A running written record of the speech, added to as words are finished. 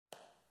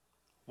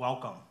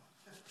welcome.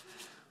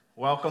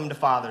 Welcome to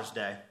Father's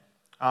Day.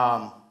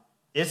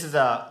 This is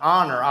an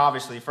honor,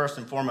 obviously, first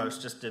and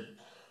foremost, just to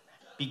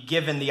be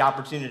given the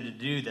opportunity to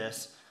do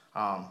this.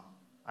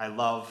 I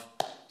love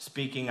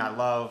speaking. I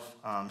love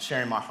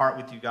sharing my heart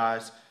with you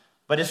guys.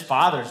 But it's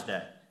Father's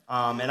Day.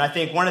 And I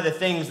think one of the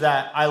things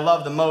that I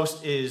love the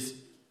most is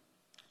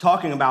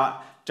talking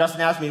about. Justin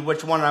asked me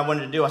which one I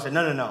wanted to do. I said,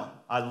 no.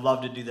 I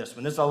love to do this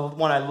one. This is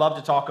one I love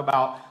to talk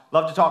about.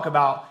 Love to talk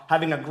about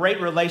having a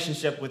great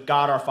relationship with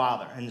God our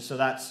Father. And so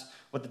that's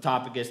what the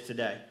topic is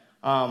today.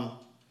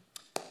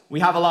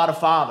 We have a lot of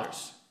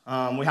fathers.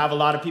 We have a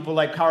lot of people,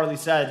 like Carly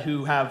said,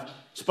 who have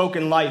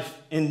spoken life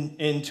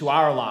into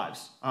our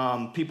lives.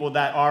 People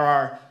that are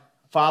our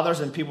fathers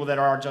and people that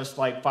are just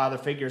like father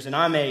figures. And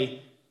I'm a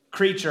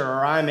creature,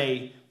 or I'm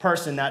a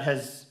person that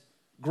has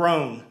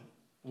grown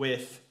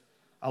with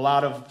a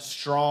lot of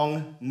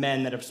strong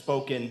men that have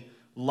spoken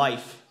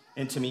life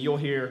into me. You'll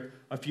hear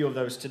a few of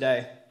those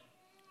today.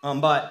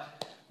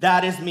 But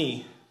that is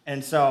me.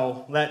 And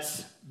so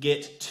let's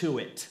get to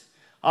it.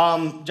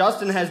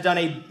 Justin has done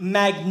a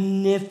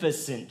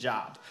magnificent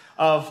job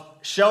of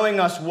showing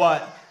us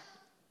what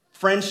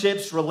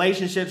friendships,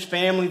 relationships,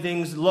 family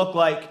things look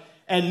like.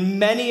 And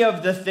many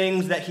of the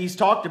things that he's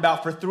talked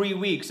about for 3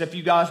 weeks, if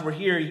you guys were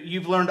here,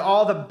 you've learned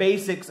all the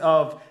basics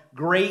of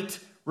great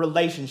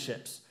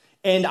relationships.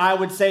 And I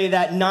would say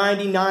that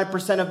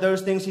 99% of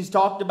those things he's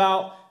talked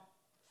about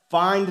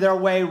find their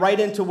way right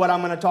into what I'm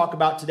going to talk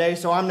about today.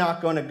 So I'm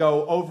not going to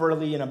go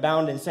overly and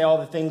abound and say all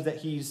the things that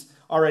he's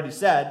already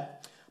said.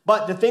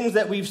 But the things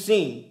that we've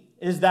seen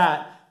is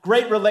that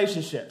great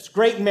relationships,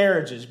 great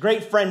marriages,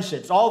 great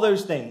friendships, all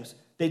those things,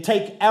 they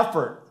take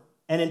effort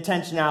and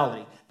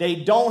intentionality. They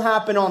don't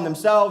happen on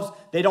themselves.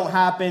 They don't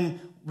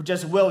happen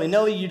just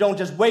willy-nilly. You don't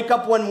just wake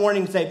up one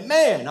morning and say,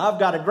 man, I've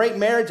got a great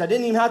marriage. I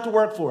didn't even have to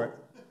work for it.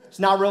 It's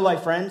not real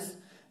life, friends.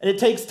 And it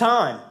takes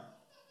time.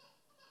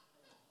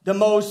 The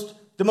most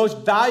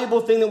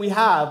valuable thing that we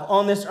have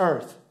on this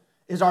earth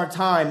is our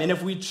time. And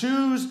if we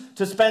choose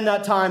to spend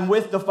that time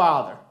with the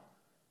Father,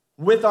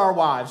 with our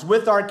wives,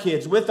 with our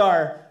kids, with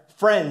our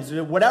friends,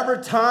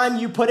 whatever time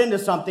you put into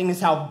something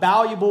is how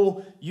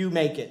valuable you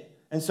make it.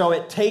 And so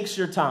it takes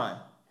your time.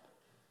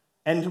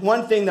 And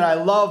one thing that I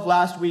loved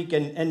last week,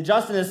 and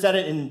Justin has said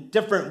it in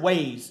different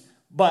ways,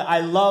 but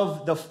I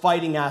love the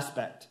fighting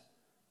aspect.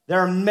 There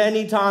are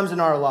many times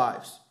in our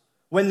lives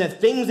when the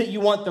things that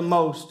you want the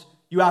most,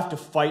 you have to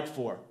fight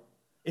for.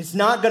 It's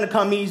not going to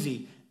come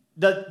easy.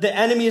 The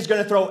enemy is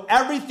going to throw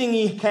everything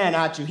he can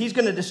at you. He's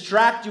going to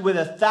distract you with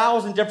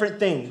 1,000 different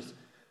things.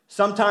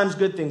 Sometimes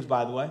good things,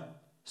 by the way.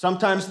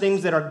 Sometimes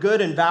things that are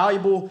good and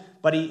valuable,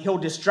 but he'll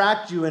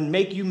distract you and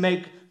make you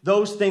make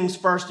those things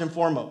first and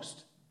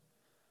foremost.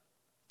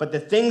 But the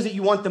things that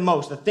you want the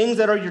most, the things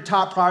that are your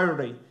top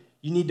priority,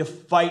 you need to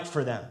fight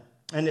for them.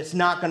 And it's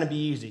not going to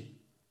be easy.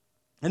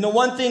 And the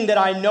one thing that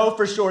I know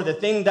for sure, the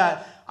thing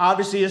that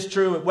obviously is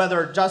true,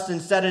 whether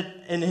Justin said it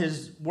in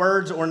his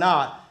words or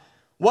not,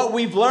 what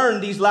we've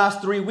learned these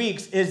last 3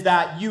 weeks is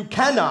that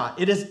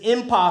it is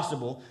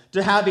impossible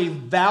to have a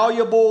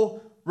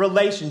valuable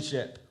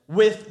relationship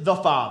with the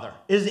Father.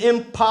 It is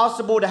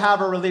impossible to have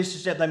a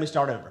relationship. Let me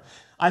start over.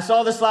 I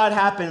saw the slide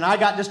happen and I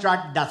got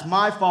distracted. That's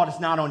my fault. It's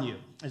not on you.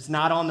 It's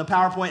not on the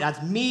PowerPoint.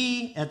 That's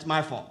me. It's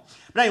my fault.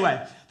 But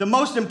anyway, the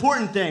most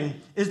important thing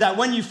is that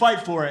when you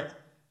fight for it,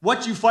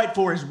 what you fight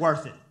for is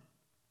worth it.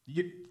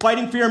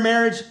 Fighting for your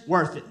marriage,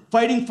 worth it.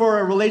 Fighting for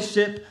a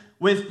relationship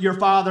with your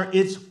Father,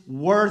 it's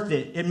worth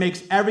it. It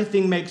makes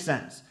everything make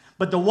sense.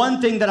 But the one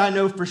thing that I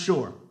know for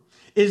sure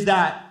is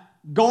that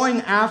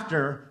going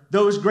after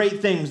those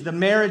great things, the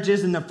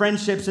marriages and the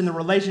friendships and the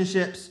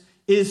relationships,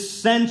 is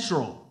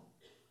central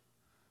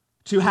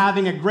to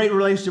having a great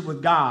relationship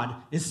with God,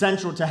 is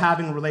central to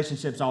having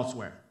relationships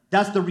elsewhere.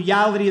 That's the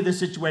reality of the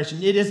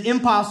situation. It is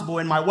impossible,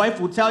 and my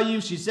wife will tell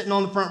you, she's sitting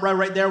on the front row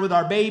right there with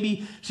our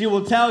baby. She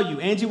will tell you,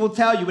 Angie will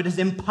tell you, it is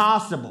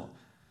impossible.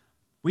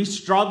 We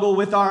struggle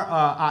with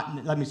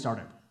let me start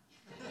it.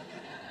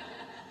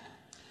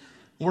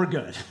 We're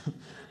good.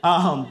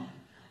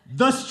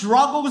 The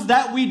struggles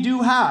that we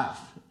do have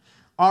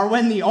are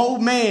when the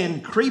old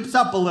man creeps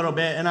up a little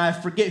bit and I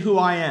forget who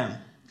I am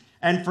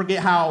and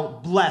forget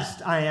how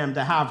blessed I am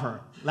to have her.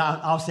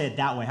 I'll say it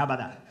that way. How about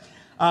that?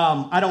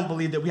 I don't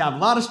believe that we have a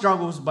lot of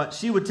struggles, but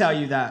she would tell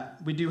you that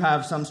we do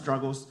have some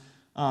struggles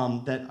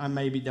that I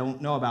maybe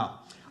don't know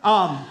about.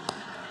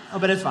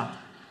 But it's fine.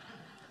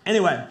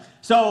 Anyway,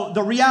 so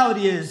the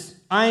reality is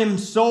I am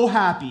so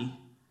happy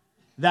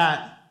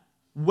that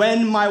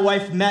when my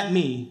wife met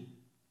me,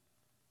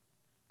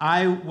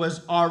 I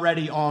was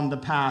already on the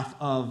path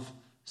of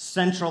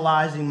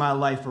centralizing my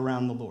life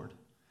around the Lord.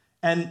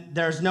 And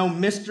there's no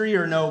mystery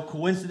or no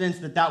coincidence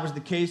that that was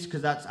the case,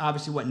 because that's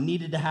obviously what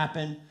needed to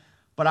happen.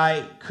 But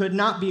I could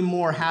not be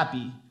more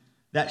happy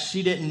that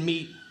she didn't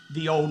meet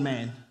the old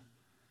man.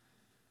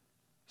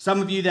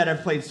 Some of you that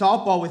have played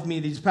softball with me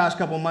these past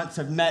couple months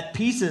have met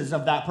pieces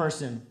of that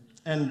person.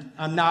 And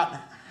I'm not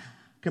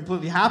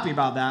completely happy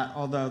about that,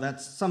 although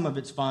some of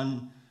it's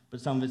fun,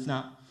 but some of it's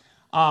not.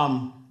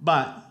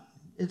 But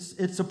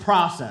it's a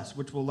process,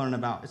 which we'll learn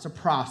about. It's a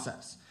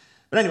process.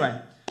 But anyway,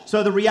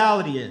 so the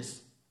reality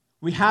is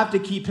we have to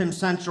keep him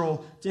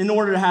central in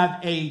order to have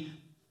a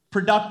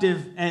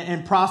productive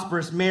and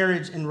prosperous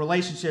marriage and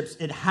relationships.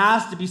 It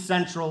has to be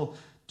central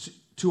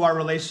to our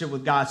relationship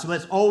with God. So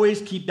let's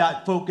always keep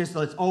that focus.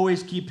 Let's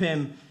always keep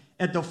him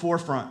at the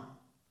forefront.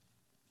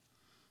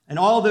 And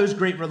all those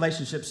great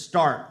relationships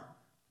start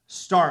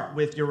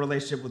with your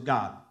relationship with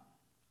God.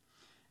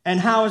 And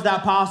how is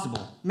that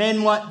possible?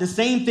 Man, what? The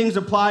same things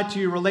apply to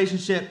your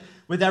relationship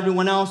with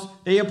everyone else.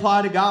 They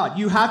apply to God.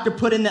 You have to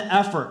put in the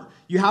effort.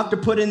 You have to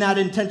put in that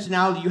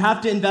intentionality. You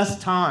have to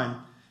invest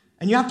time.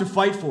 And you have to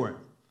fight for it.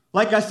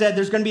 Like I said,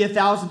 there's going to be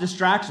 1,000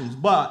 distractions.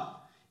 But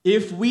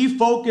if we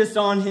focus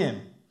on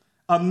him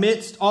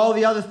amidst all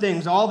the other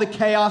things, all the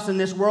chaos in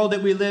this world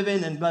that we live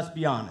in, and let's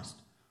be honest,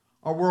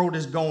 our world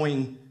is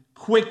going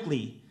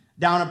quickly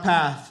down a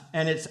path,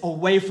 and it's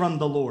away from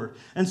the Lord.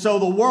 And so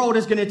the world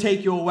is going to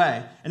take you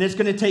away, and it's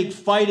going to take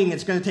fighting,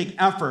 it's going to take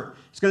effort,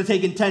 it's going to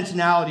take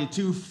intentionality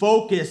to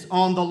focus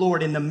on the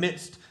Lord in the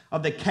midst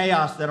of the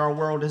chaos that our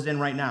world is in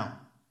right now.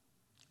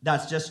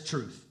 That's just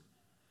truth.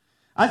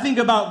 I think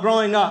about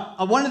growing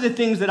up. One of the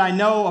things that I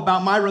know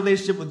about my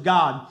relationship with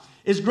God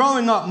is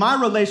growing up, my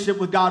relationship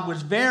with God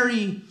was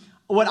very,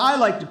 what I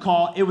like to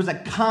call, it was a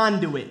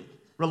conduit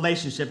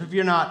relationship. If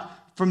you're not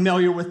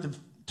familiar with the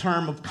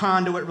term of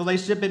conduit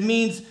relationship, it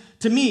means,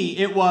 to me,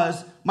 it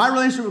was, my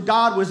relationship with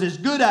God was as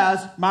good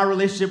as my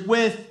relationship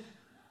with,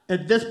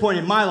 at this point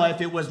in my life,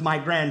 it was my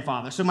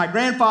grandfather. So my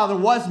grandfather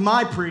was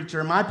my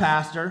preacher, my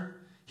pastor.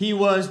 He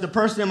was the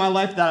person in my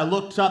life that I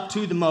looked up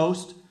to the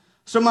most.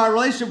 So my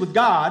relationship with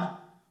God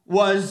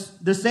was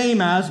the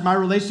same as my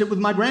relationship with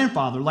my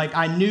grandfather. Like,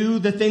 I knew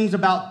the things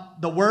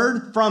about the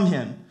word from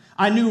him.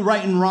 I knew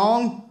right and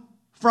wrong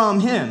from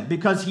him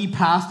because he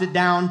passed it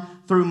down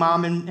through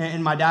mom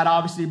and my dad,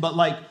 obviously. But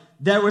like,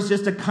 there was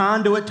just a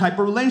conduit type of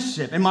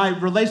relationship. And my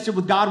relationship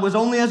with God was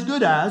only as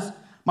good as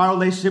my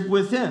relationship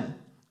with him.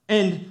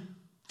 And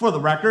for the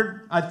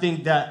record, I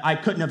think that I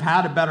couldn't have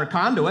had a better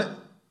conduit.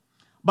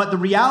 But the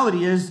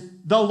reality is,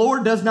 the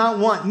Lord does not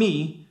want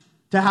me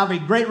to have a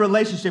great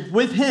relationship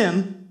with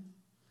him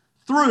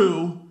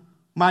through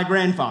my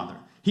grandfather.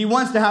 He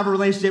wants to have a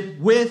relationship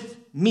with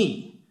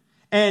me.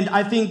 And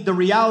I think the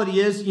reality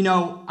is,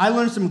 I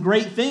learned some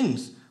great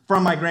things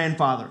from my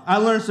grandfather. I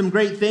learned some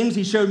great things.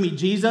 He showed me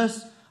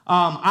Jesus.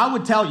 I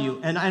would tell you,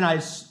 and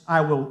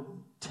I will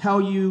tell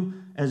you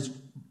as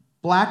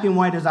black and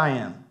white as I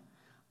am,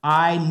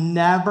 I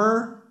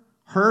never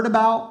heard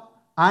about,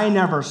 I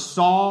never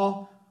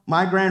saw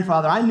my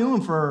grandfather. I knew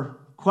him for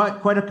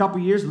quite a couple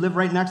years, lived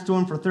right next to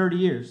him for 30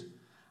 years.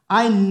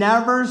 I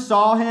never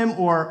saw him,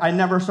 or I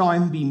never saw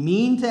him be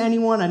mean to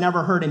anyone. I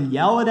never heard him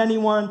yell at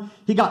anyone.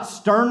 He got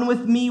stern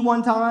with me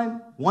one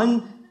time.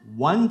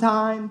 One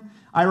time.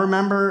 I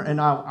remember, and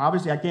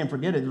obviously I can't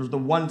forget it. It was the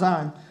one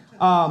time.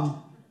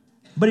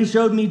 But he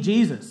showed me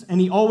Jesus,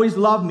 and he always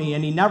loved me,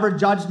 and he never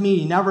judged me.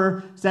 He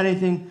never said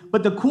anything.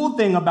 But the cool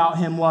thing about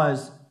him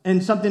was,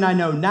 and something I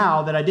know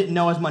now that I didn't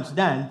know as much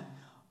then,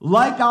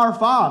 like our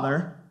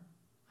father,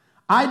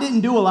 I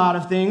didn't do a lot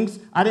of things.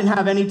 I didn't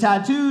have any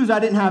tattoos. I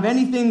didn't have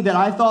anything that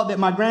I thought that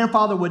my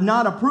grandfather would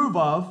not approve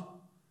of.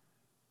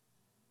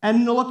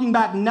 And looking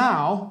back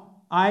now,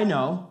 I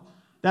know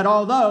that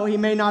although he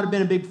may not have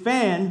been a big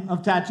fan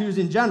of tattoos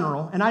in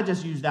general, and I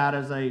just use that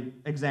as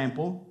an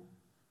example,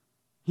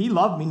 he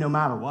loved me no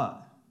matter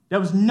what. There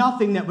was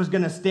nothing that was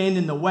going to stand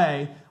in the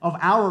way of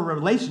our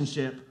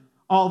relationship,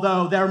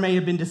 although there may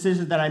have been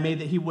decisions that I made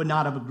that he would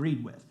not have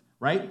agreed with,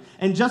 right?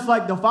 And just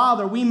like the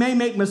Father, we may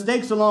make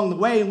mistakes along the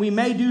way, and we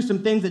may do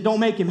some things that don't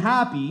make him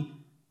happy,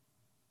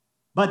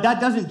 but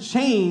that doesn't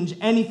change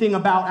anything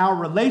about our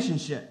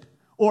relationship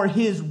or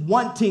his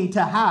wanting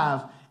to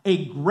have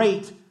a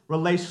great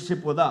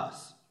relationship with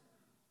us.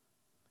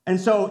 And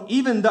so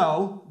even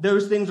though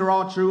those things are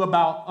all true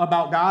about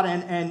God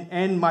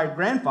and my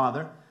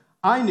grandfather,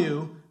 I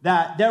knew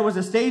that there was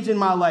a stage in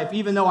my life,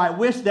 even though I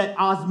wished that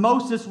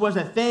osmosis was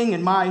a thing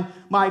and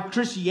my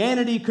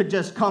Christianity could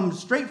just come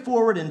straight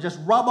forward and just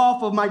rub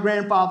off of my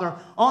grandfather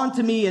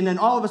onto me, and then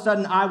all of a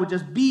sudden I would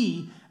just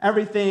be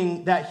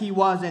everything that he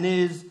was and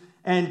is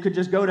and could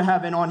just go to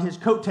heaven on his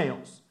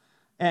coattails.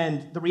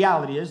 And the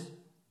reality is,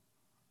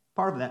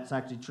 part of that's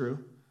actually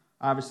true.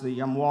 Obviously,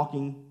 I'm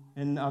walking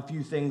in a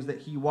few things that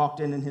he walked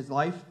in his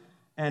life,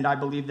 and I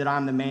believe that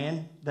I'm the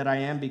man that I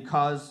am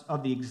because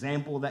of the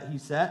example that he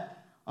set.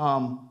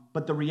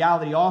 But the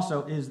reality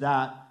also is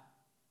that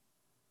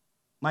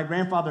my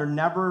grandfather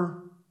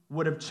never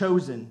would have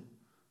chosen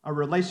a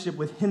relationship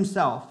with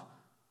himself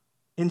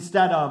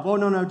instead of, oh,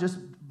 no, just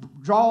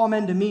draw them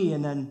into me,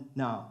 and then,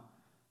 no.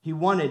 He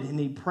wanted and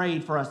he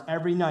prayed for us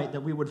every night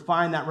that we would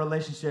find that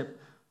relationship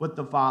with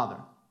the Father.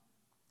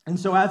 And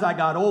so as I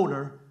got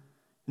older,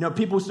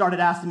 people started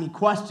asking me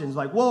questions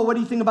like, well, what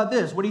do you think about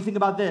this? What do you think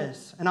about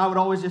this? And I would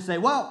always just say,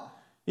 well,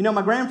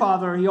 my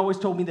grandfather, he always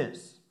told me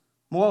this.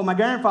 Well, my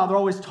grandfather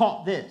always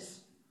taught this.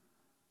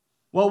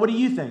 Well, what do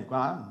you think?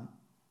 Well,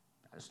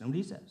 I just know what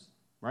he says,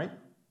 right?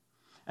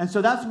 And so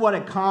that's what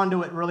a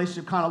conduit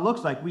relationship kind of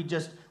looks like.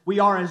 We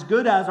are as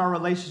good as our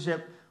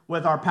relationship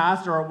with our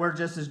pastor, or we're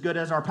just as good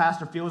as our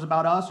pastor feels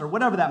about us, or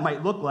whatever that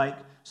might look like.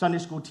 Sunday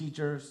school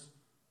teachers,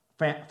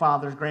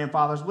 fathers,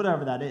 grandfathers,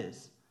 whatever that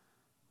is.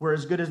 We're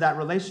as good as that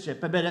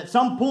relationship. But at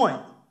some point,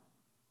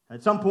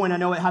 I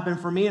know it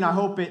happened for me, and I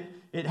hope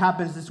it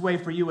happens this way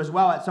for you as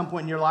well at some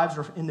point in your lives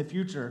or in the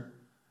future.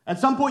 At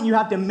some point, you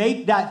have to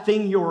make that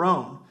thing your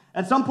own.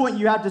 At some point,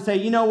 you have to say,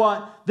 you know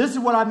what? This is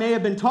what I may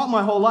have been taught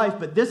my whole life,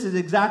 but this is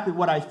exactly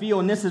what I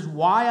feel, and this is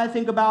why I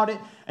think about it.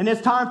 And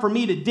it's time for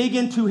me to dig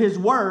into his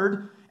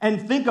word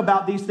and think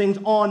about these things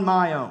on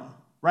my own,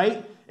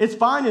 right? It's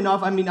fine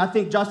enough. I mean, I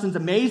think Justin's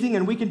amazing,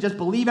 and we can just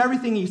believe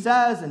everything he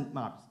says. And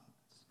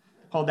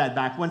hold that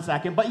back 1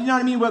 second. But you know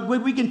what I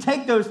mean? We can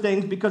take those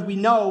things because we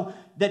know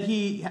that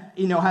he,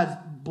 has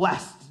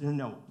blessed.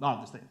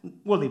 All this thing.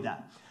 We'll leave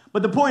that.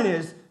 But the point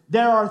is,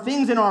 there are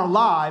things in our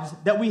lives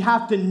that we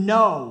have to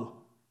know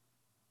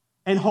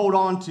and hold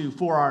on to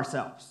for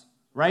ourselves,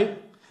 right?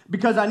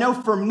 Because I know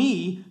for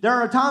me, there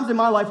are times in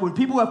my life when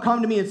people have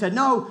come to me and said,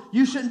 no,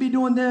 you shouldn't be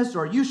doing this,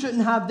 or you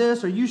shouldn't have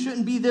this, or you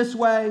shouldn't be this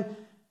way.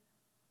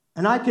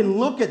 And I can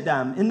look at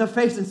them in the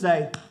face and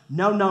say,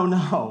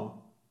 no.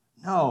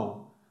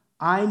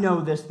 I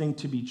know this thing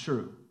to be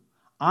true.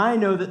 I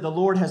know that the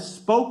Lord has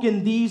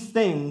spoken these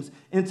things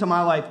into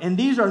my life, and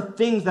these are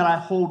things that I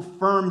hold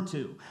firm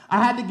to.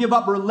 I had to give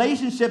up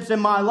relationships in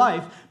my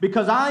life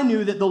because I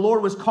knew that the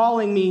Lord was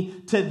calling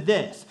me to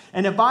this.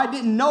 And if I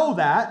didn't know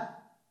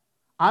that,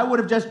 I would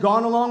have just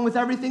gone along with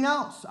everything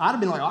else. I'd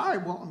have been like, all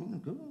right, well,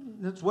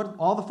 that's what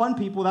all the fun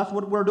people, that's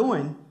what we're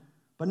doing.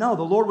 But no,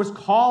 the Lord was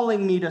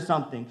calling me to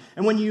something.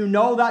 And when you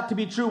know that to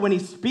be true, when he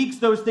speaks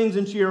those things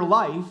into your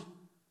life,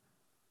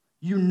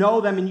 you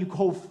know them and you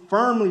hold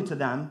firmly to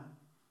them.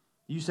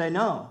 You say,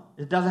 no,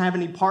 it doesn't have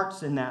any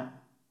parts in that.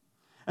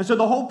 And so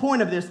the whole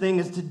point of this thing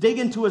is to dig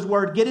into his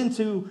word, get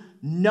into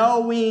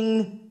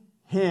knowing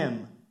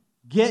him.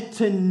 Get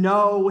to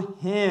know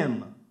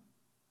him.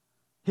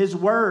 His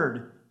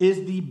word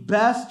is the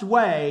best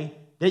way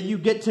that you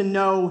get to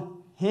know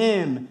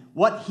him,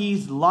 what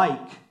he's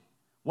like.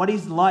 What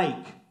he's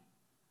like.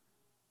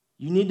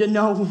 You need to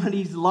know what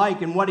he's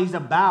like and what he's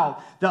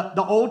about.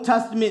 The Old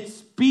Testament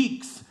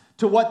speaks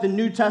to what the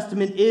New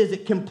Testament is.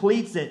 It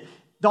completes it.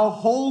 The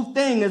whole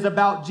thing is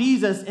about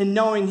Jesus and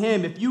knowing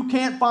him. If you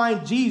can't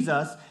find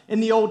Jesus in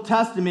the Old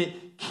Testament,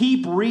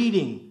 keep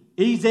reading.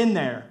 He's in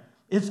there.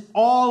 It's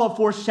all a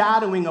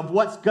foreshadowing of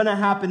what's going to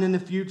happen in the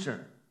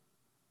future.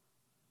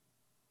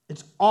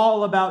 It's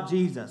all about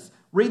Jesus.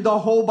 Read the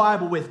whole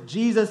Bible with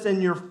Jesus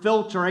in your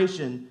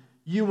filtration.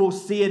 You will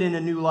see it in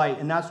a new light.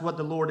 And that's what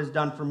the Lord has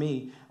done for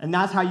me. And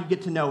that's how you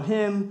get to know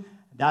him.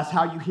 That's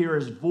how you hear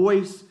his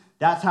voice.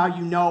 That's how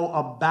you know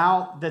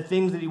about the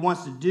things that he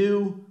wants to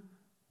do.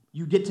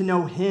 You get to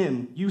know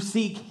him. You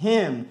seek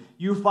him.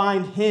 You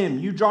find him.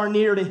 You draw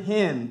near to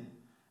him.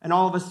 And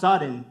all of a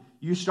sudden,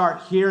 you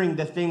start hearing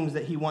the things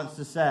that he wants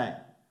to say.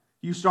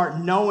 You start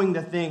knowing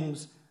the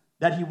things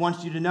that he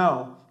wants you to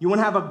know. You want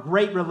to have a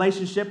great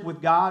relationship with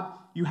God?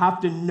 You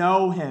have to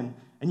know him.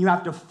 And you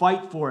have to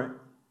fight for it.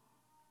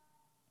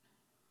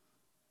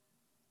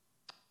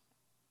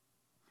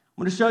 I'm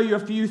going to show you a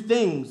few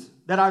things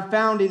that I've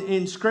found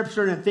in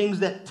Scripture and things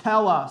that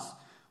tell us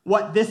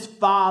what this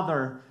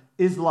Father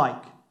is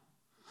like.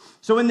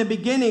 So in the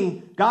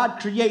beginning,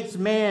 God creates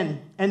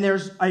man, and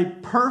there's a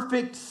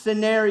perfect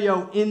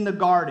scenario in the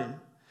garden.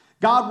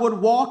 God would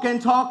walk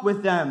and talk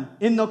with them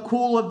in the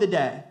cool of the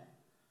day.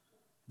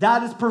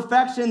 That is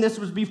perfection. This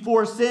was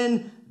before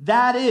sin.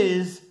 That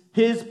is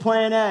his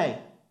plan A.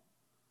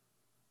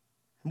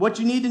 What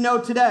you need to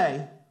know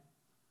today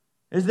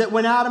is that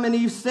when Adam and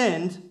Eve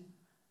sinned,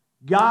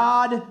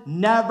 God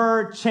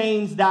never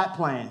changed that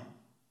plan.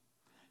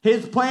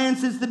 His plan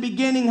since the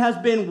beginning has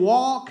been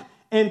walk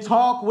and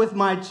talk with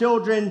my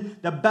children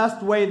the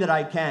best way that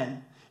I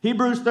can.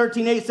 Hebrews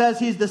 13:8 says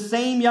he's the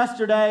same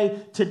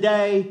yesterday,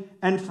 today,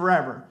 and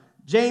forever.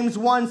 James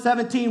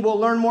 1:17, we'll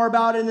learn more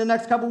about it in the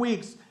next couple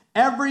weeks.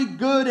 Every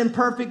good and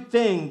perfect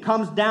thing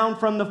comes down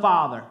from the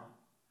Father,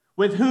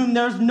 with whom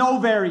there's no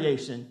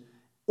variation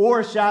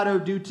or shadow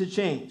due to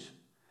change.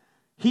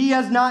 He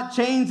has not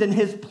changed, and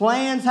his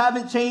plans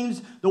haven't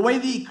changed. The way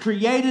that he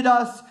created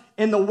us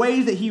and the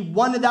ways that he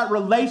wanted that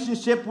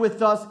relationship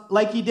with us,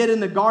 like he did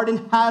in the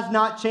garden, has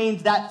not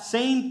changed. That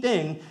same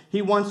thing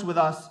he wants with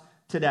us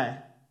today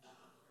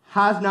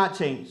has not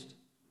changed.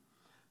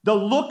 The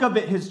look of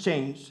it has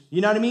changed. You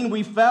know what I mean?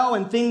 We fell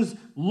and things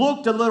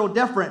looked a little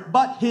different,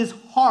 but his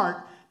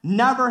heart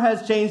never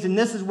has changed, and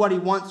this is what he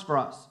wants for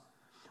us.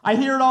 I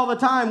hear it all the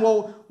time.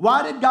 Well,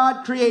 why did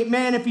God create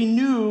man if he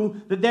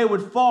knew that they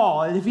would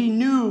fall, and if he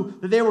knew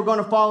that they were going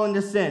to fall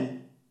into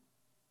sin?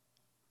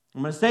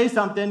 I'm going to say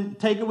something.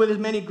 Take it with as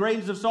many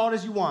grains of salt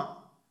as you want.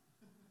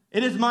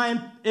 It is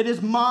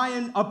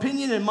my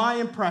opinion and my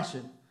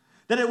impression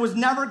that it was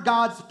never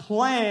God's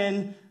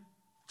plan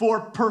for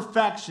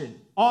perfection.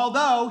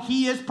 Although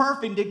he is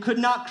perfect and could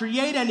not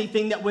create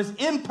anything that was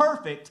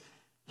imperfect,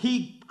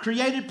 he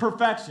created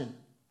perfection.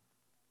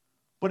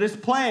 But his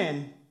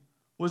plan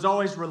was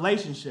always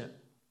relationship.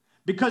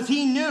 Because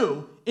he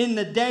knew in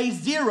the day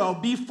zero,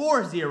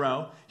 before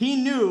zero, he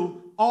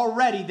knew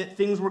already that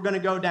things were going to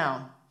go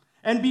down.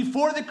 And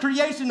before the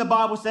creation, the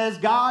Bible says,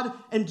 God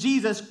and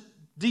Jesus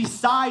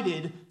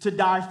decided to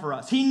die for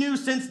us. He knew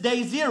since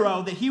day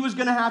zero that he was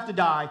going to have to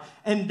die,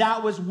 and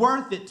that was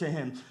worth it to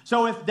him.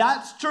 So if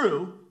that's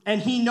true,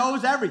 and he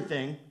knows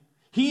everything,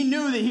 he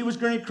knew that he was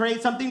going to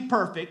create something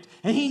perfect,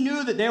 and he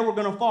knew that they were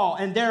going to fall,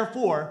 and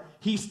therefore,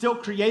 he still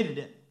created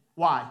it.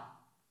 Why?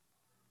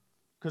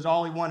 Because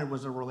all he wanted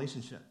was a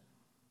relationship.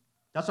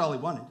 That's all he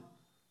wanted.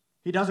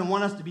 He doesn't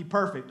want us to be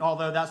perfect,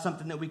 although that's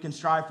something that we can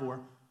strive for.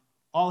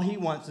 All he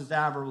wants is to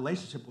have a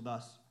relationship with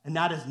us, and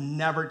that has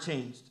never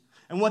changed.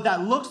 And what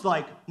that looks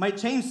like might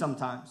change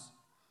sometimes.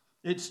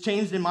 It's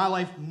changed in my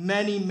life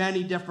many,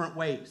 many different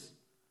ways.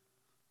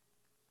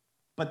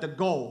 But the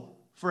goal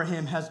for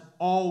him has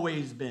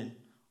always been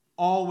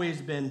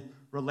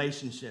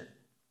relationship.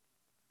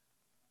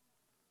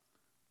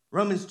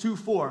 Romans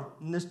 2:4,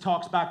 and this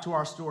talks back to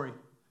our story,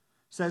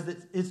 says that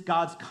it's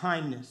God's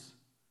kindness.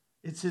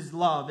 It's his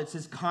love, it's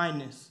his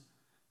kindness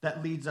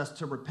that leads us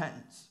to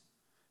repentance.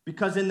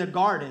 Because in the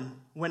garden,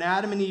 when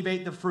Adam and Eve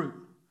ate the fruit,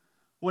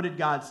 what did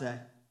God say?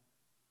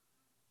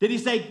 Did he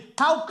say,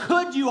 how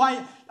could you?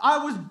 I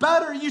was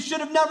better. You should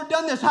have never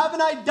done this.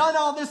 Haven't I done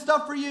all this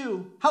stuff for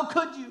you? How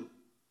could you?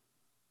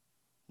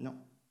 No.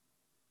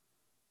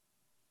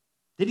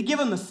 Did he give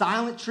him the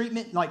silent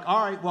treatment? Like,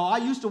 all right, well, I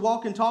used to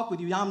walk and talk with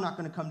you. I'm not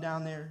going to come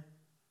down there.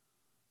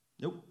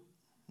 Nope,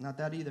 not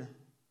that either.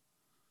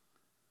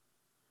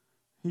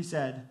 He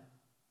said,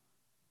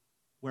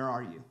 where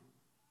are you?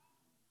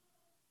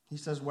 He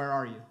says, where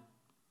are you?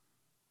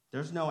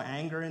 There's no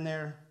anger in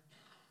there.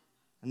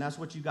 And that's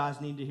what you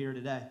guys need to hear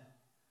today.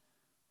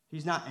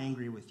 He's not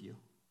angry with you.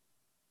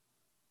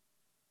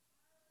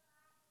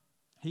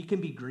 He can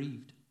be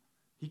grieved.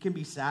 He can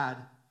be sad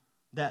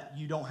that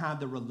you don't have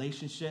the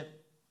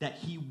relationship that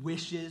he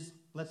wishes.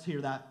 Let's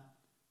hear that.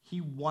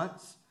 He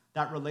wants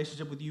that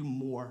relationship with you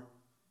more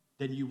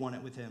than you want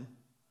it with him.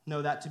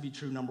 Know that to be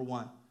true, number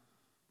one.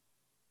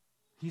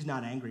 He's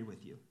not angry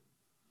with you.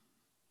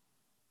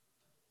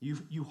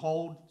 You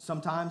hold,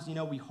 sometimes,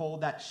 we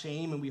hold that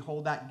shame and we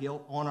hold that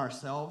guilt on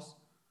ourselves.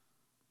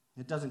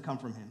 It doesn't come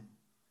from him.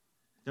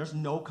 There's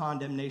no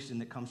condemnation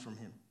that comes from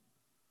him.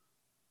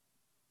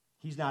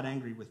 He's not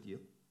angry with you.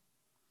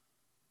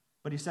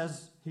 But he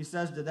says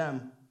to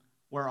them,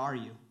 where are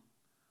you?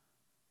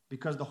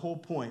 Because the whole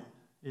point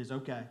is,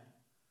 okay,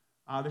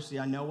 obviously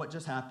I know what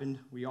just happened.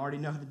 We already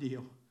know the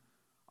deal.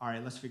 All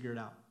right, let's figure it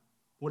out.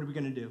 What are we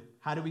going to do?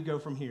 How do we go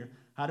from here?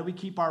 How do we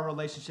keep our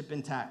relationship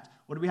intact?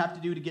 What do we have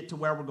to do to get to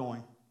where we're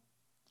going?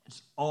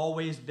 It's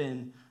always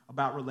been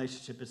about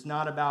relationship. It's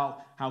not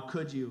about how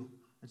could you.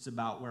 It's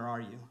about where are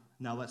you.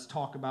 Now let's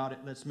talk about it.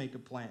 Let's make a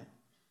plan.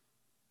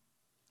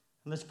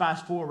 Let's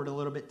fast forward a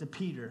little bit to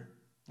Peter.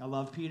 I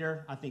love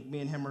Peter. I think me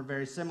and him are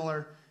very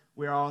similar.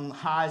 We're on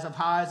highs of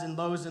highs and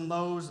lows and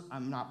lows.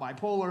 I'm not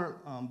bipolar,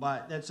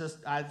 but that's just,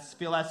 I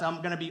feel like I'm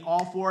going to be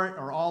all for it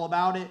or all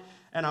about it.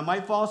 And I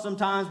might fall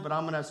sometimes, but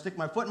I'm going to stick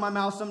my foot in my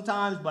mouth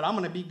sometimes, but I'm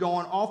going to be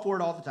going all for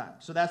it all the time.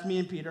 So that's me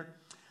and Peter.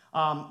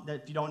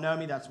 If you don't know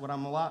me, that's what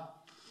I'm a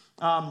lot.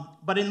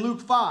 But in Luke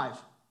 5,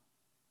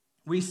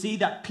 we see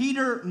that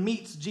Peter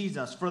meets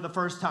Jesus for the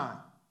first time.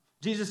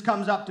 Jesus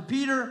comes up to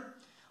Peter,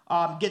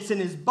 gets in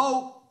his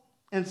boat,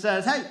 and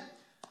says, hey,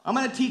 I'm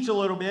going to teach a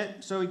little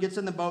bit. So he gets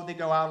in the boat. They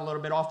go out a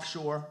little bit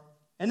offshore.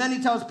 And then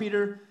he tells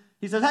Peter,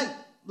 he says, hey,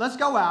 let's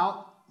go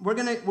out. We're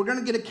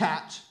gonna get a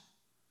catch.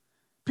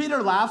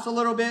 Peter laughs a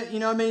little bit,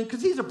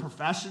 because he's a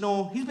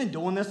professional. He's been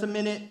doing this a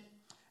minute.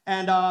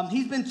 And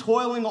he's been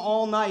toiling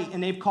all night,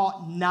 and they've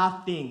caught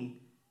nothing.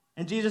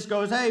 And Jesus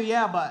goes, hey,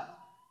 yeah, but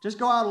just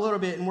go out a little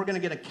bit, and we're going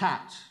to get a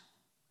catch.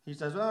 He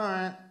says, all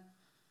right,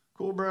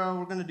 cool, bro.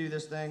 We're going to do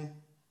this thing.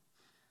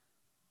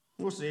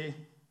 We'll see.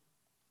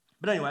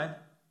 But anyway,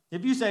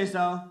 if you say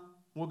so,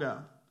 we'll go.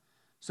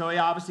 So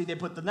obviously they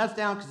put the nets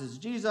down because it's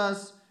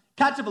Jesus.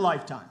 Catch of a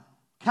lifetime.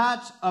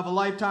 Catch of a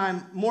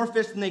lifetime. More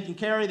fish than they can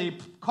carry. They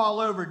call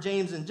over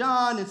James and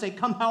John and say,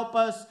 come help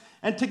us.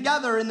 And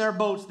together in their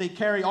boats, they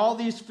carry all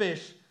these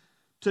fish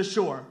to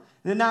shore.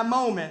 And in that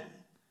moment,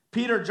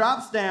 Peter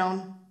drops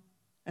down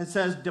and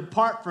says,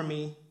 depart from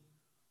me,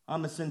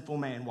 I'm a sinful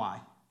man. Why?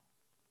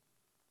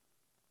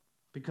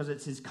 Because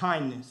it's his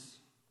kindness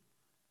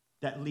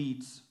that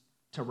leads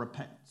to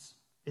repentance.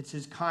 It's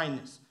his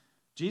kindness.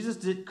 Jesus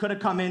could have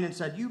come in and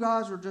said, you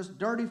guys are just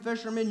dirty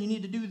fishermen. You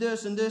need to do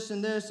this and this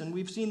and this. And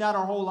we've seen that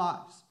our whole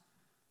lives.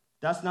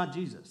 That's not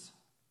Jesus.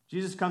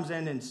 Jesus comes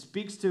in and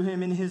speaks to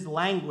him in his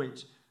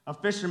language. A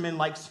fisherman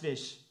likes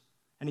fish.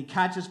 And he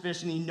catches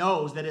fish, and he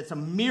knows that it's a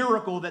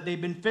miracle that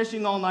they've been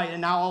fishing all night,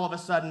 and now all of a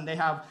sudden they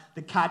have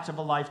the catch of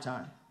a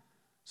lifetime.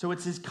 So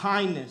it's his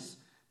kindness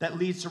that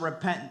leads to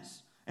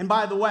repentance. And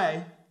by the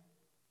way,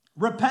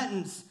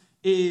 repentance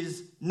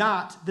is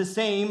not the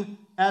same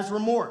as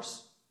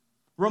remorse.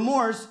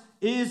 Remorse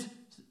is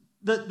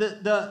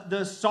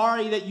the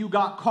sorry that you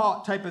got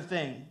caught type of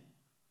thing.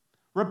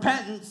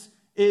 Repentance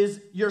is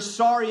you're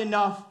sorry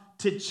enough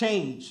to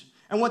change.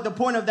 And what the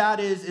point of that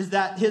is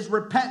that his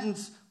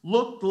repentance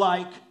looked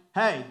like,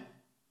 hey,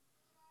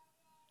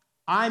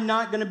 I'm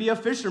not going to be a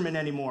fisherman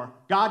anymore.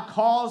 God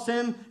calls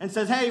him and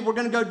says, hey, we're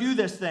going to go do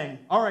this thing.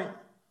 All right,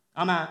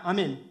 I'm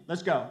in.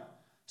 Let's go.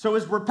 So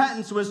his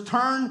repentance was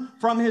turn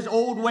from his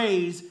old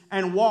ways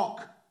and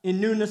walk in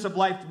newness of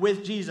life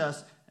with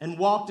Jesus, and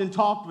walked and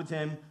talked with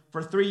him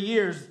for 3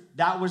 years.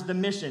 That was the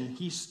mission.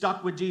 He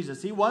stuck with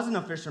Jesus. He wasn't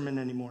a fisherman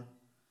anymore.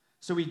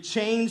 So he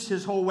changed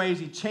his whole ways.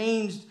 He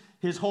changed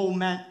his whole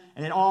ment,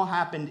 and it all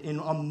happened in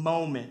a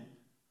moment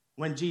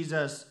when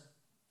Jesus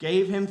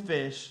gave him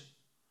fish,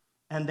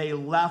 and they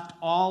left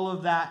all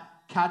of that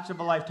catch of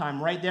a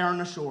lifetime right there on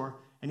the shore,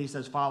 and he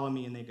says, follow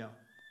me, and they go.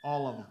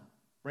 All of them.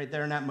 Right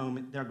there in that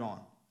moment, they're gone.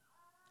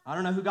 I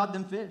don't know who got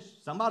them fish.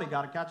 Somebody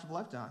got a catch of a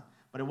lifetime,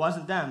 but it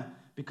wasn't them,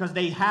 because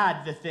they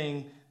had the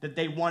thing that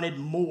they wanted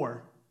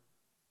more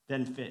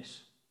than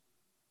fish.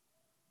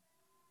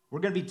 We're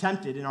going to be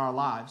tempted in our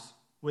lives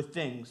with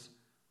things.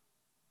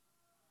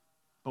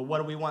 But what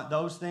do we want?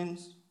 Those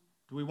things?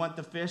 Do we want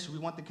the fish? Do we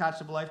want the catch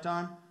of a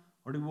lifetime?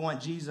 Or do we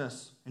want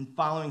Jesus and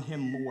following him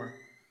more?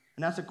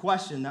 And that's a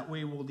question that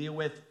we will deal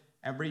with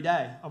every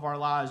day of our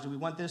lives. Do we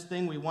want this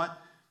thing? We want,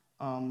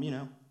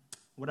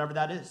 whatever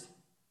that is.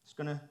 It's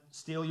going to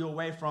steal you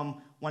away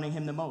from wanting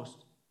him the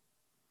most.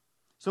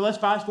 So let's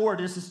fast forward.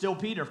 This is still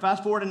Peter.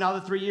 Fast forward another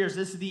 3 years.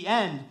 This is the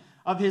end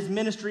of his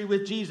ministry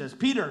with Jesus.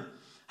 Peter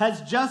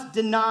has just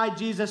denied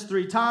Jesus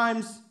 3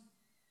 times.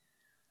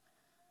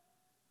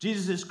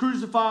 Jesus is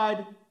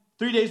crucified.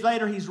 3 days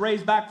later, he's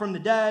raised back from the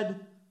dead.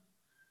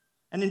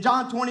 And in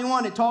John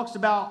 21, it talks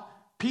about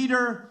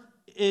Peter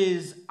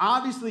is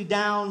obviously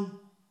down.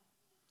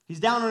 He's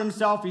down on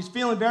himself. He's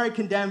feeling very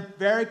condemned,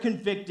 very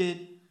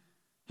convicted.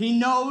 He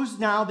knows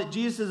now that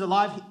Jesus is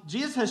alive.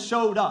 Jesus has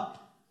showed up.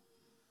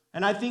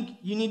 And I think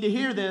you need to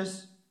hear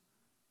this.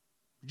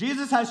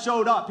 Jesus has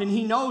showed up, and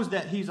he knows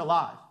that he's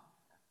alive.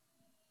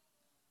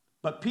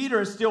 But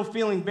Peter is still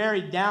feeling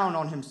very down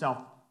on himself.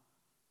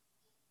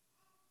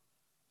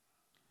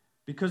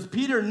 Because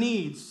Peter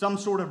needs some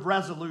sort of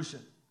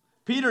resolution.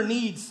 Peter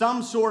needs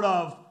some sort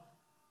of,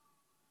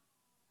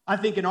 I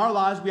think in our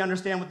lives we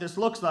understand what this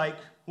looks like.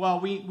 Well,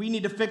 we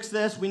need to fix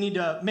this. We need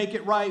to make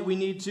it right. We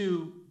need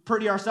to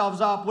pretty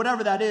ourselves up.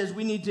 Whatever that is,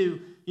 we need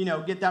to,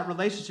 get that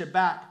relationship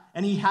back.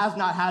 And he has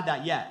not had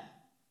that yet.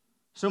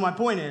 So my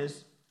point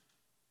is,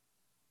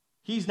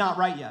 he's not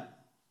right yet.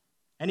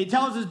 And he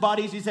tells his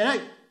buddies, he said,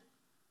 hey,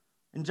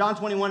 in John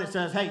 21 it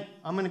says, hey,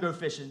 I'm going to go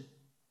fishing.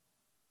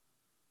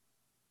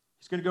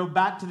 He's going to go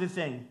back to the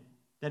thing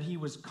that he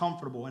was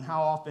comfortable. And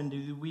how often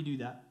do we do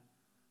that?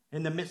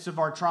 In the midst of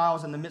our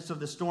trials, in the midst of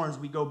the storms,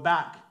 we go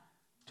back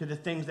to the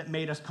things that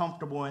made us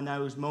comfortable in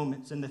those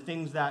moments and the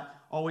things that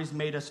always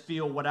made us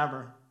feel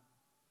whatever.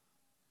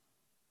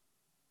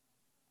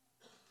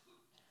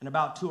 In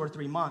about 2 or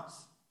 3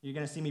 months, you're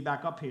going to see me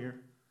back up here.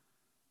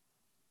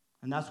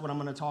 And that's what I'm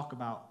going to talk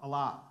about a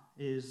lot,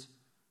 is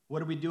what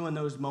do we do in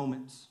those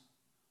moments?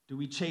 Do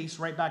we chase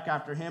right back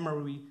after him,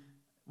 or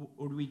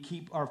do we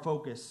keep our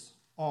focus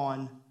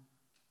on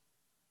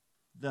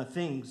the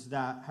things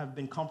that have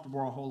been comfortable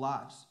our whole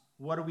lives?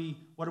 What are we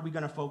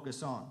going to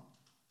focus on?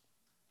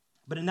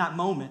 But in that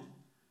moment,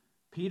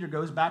 Peter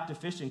goes back to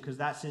fishing because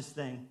that's his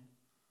thing.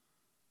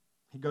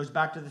 He goes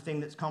back to the thing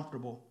that's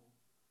comfortable.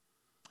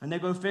 And they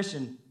go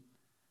fishing.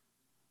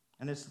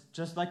 And it's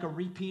just like a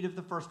repeat of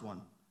the first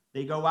one.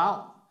 They go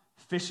out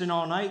fishing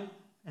all night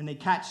and they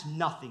catch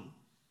nothing.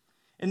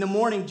 In the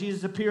morning,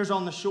 Jesus appears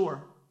on the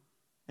shore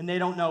and they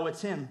don't know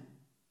it's him.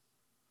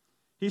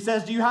 He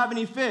says, do you have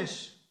any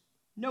fish?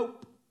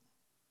 Nope.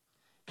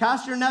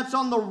 Cast your nets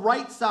on the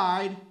right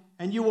side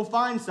and you will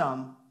find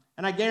some.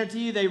 And I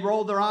guarantee you they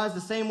rolled their eyes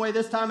the same way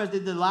this time as they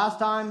did last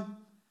time.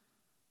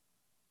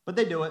 But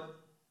they do it.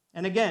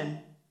 And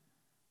again,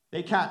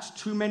 they catch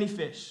too many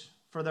fish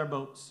for their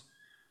boats.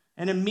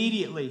 And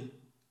immediately,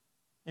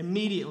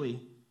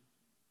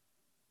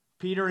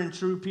 Peter, in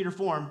true Peter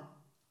form,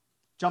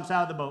 jumps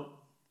out of the boat.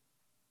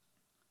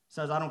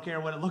 Says, I don't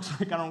care what it looks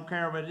like. I don't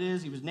care what it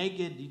is. He was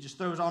naked. He just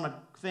throws on a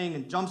thing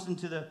and jumps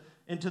into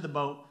the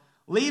boat.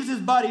 Leaves his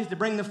buddies to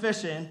bring the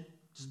fish in.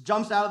 Just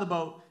jumps out of the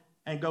boat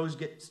and goes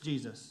gets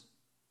Jesus.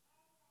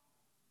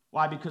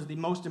 Why? Because the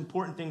most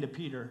important thing to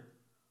Peter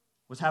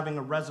was having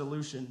a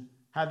resolution,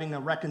 having a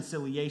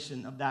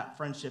reconciliation of that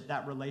friendship,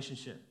 that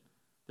relationship.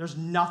 There's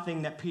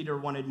nothing that Peter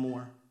wanted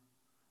more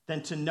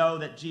than to know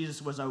that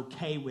Jesus was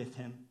okay with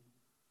him.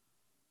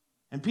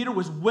 And Peter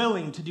was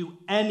willing to do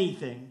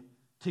anything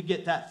to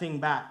get that thing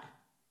back.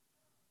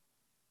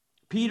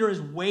 Peter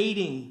is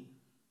waiting.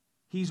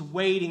 He's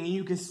waiting, and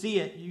you can see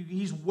it.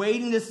 He's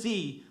waiting to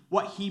see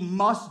what he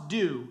must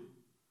do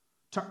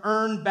to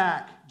earn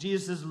back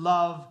Jesus'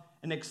 love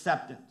and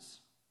acceptance.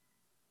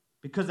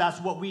 Because that's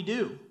what we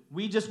do.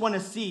 We just want to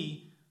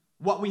see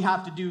what we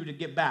have to do to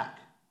get back.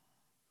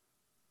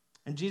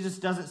 And Jesus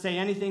doesn't say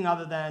anything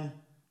other than,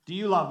 do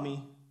you love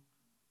me?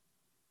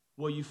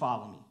 Will you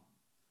follow me?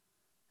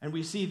 And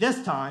we see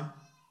this time,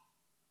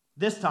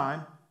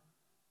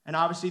 and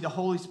obviously the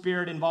Holy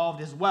Spirit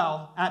involved as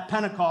well. At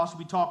Pentecost,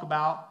 we talk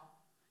about,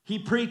 he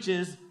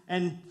preaches,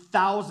 and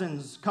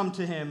thousands come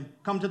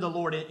to the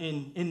Lord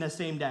in the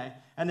same day.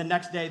 And the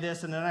next day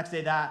this, and the next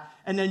day that.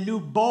 And a new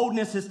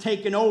boldness has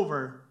taken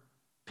over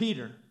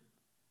Peter.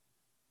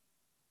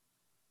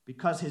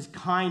 Because his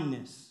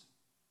kindness,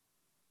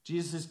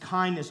 Jesus'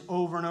 kindness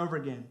over and over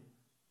again.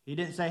 He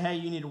didn't say, hey,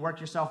 you need to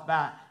work yourself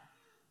back.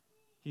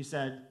 He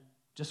said,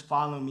 just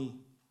follow me.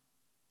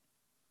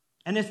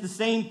 And it's the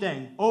same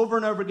thing over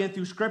and over again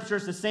through Scripture.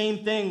 It's the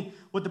same thing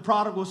with the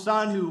prodigal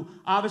son, who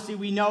obviously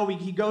we know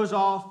he goes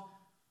off,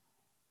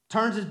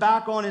 turns his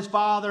back on his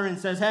father and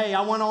says, hey,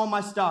 I want all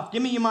my stuff.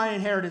 Give me my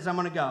inheritance. I'm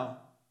going to go.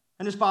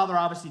 And his father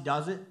obviously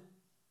does it.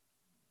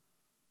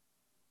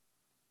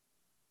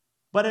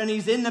 But then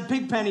he's in the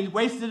pig pen. He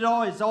wasted it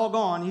all. It's all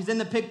gone. He's in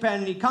the pig pen,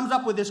 and he comes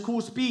up with this cool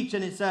speech,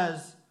 and it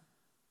says,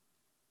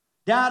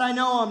 Dad, I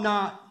know I'm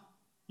not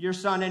your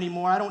son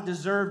anymore. I don't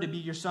deserve to be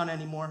your son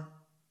anymore.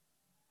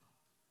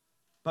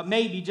 But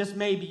maybe, just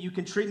maybe, you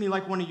can treat me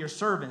like one of your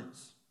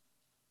servants.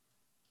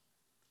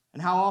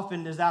 And how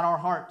often is that our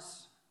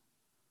hearts?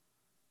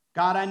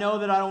 God, I know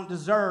that I don't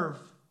deserve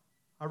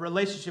a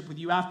relationship with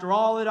you after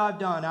all that I've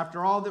done,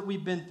 after all that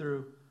we've been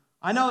through.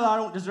 I know that I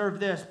don't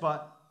deserve this,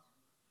 but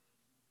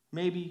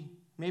maybe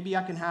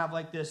I can have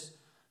like this,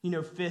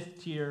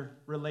 fifth tier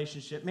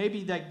relationship.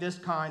 Maybe like this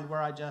kind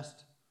where I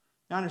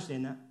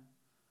understand that.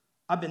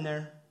 I've been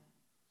there.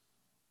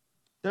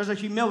 There's a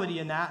humility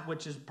in that,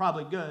 which is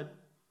probably good,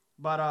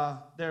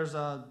 but there's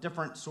a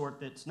different sort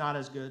that's not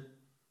as good,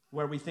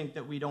 where we think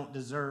that we don't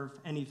deserve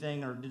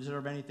anything or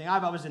deserve anything.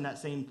 I was in that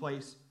same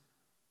place.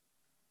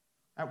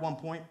 At one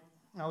point,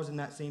 I was in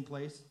that same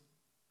place.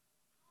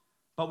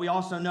 But we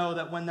also know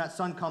that when that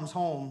son comes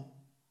home,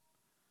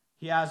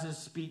 he has his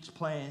speech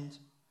planned.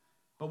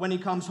 But when he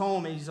comes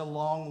home, he's a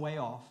long way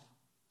off.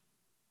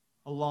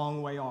 A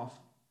long way off.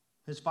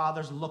 His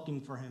father's looking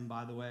for him,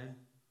 by the way.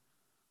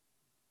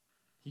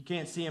 He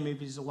can't see him if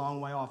he's a long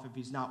way off, if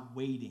he's not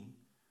waiting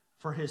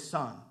for his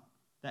son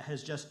that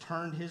has just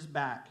turned his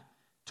back,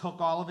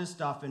 took all of his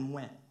stuff, and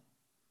went.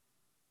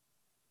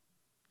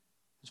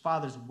 His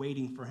father's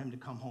waiting for him to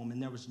come home, and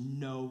there was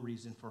no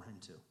reason for him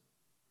to.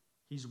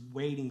 He's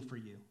waiting for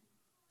you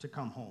to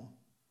come home.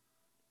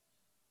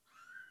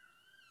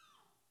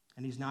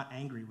 And he's not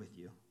angry with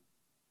you.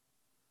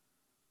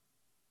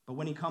 But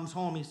when he comes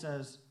home, he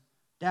says,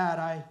 Dad,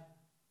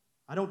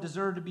 I don't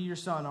deserve to be your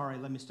son. All right,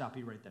 let me stop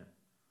you right there.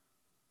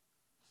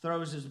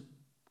 Throws his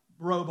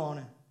robe on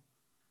him.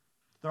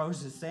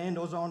 Throws his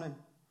sandals on him.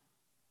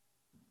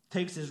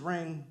 Takes his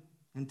ring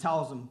and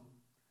tells him,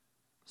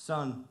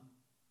 son,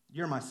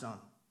 you're my son.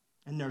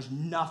 And there's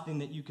nothing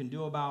that you can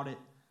do about it.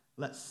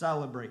 Let's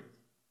celebrate.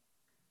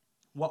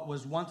 What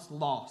was once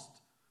lost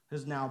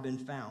has now been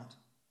found.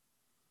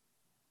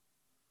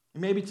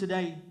 And maybe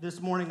today,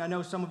 this morning, I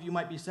know some of you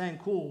might be saying,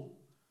 cool,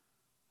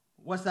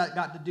 what's that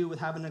got to do with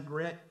having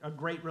a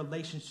great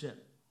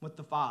relationship with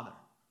the Father?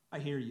 I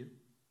hear you.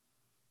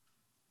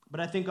 But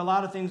I think a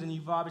lot of things, and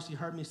you've obviously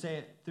heard me say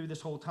it through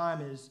this whole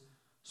time, is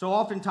so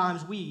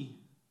oftentimes we,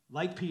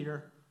 like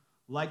Peter,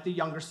 like the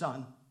younger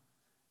son,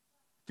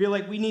 feel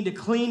like we need to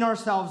clean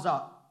ourselves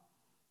up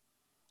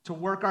to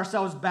work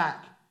ourselves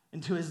back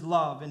into his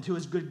love, into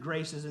his good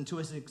graces, into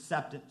his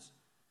acceptance.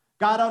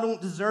 God, I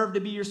don't deserve to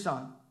be your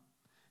son.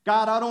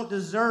 God, I don't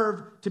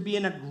deserve to be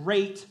in a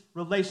great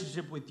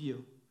relationship with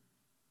you.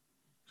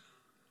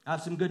 I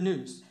have some good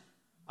news.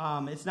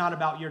 It's not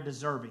about your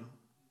deserving.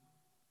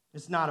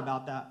 It's not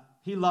about that.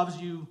 He loves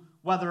you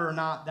whether or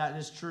not that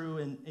is true,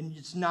 and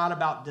it's not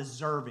about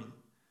deserving.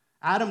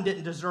 Adam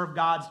didn't deserve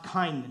God's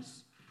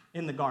kindness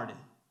in the garden.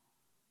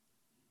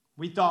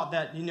 We thought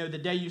that, the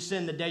day you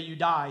sin, the day you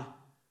die,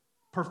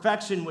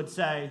 perfection would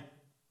say,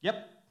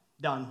 yep,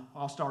 done,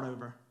 I'll start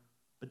over.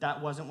 But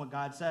that wasn't what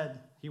God said.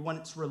 He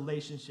wants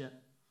relationship.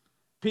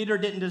 Peter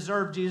didn't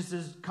deserve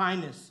Jesus'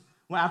 kindness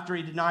after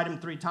he denied him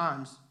 3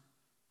 times.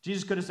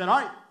 Jesus could have said,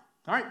 all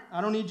right,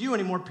 I don't need you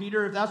anymore,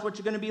 Peter. If that's what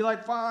you're going to be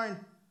like, fine.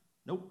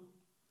 Nope.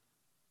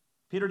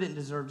 Peter didn't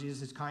deserve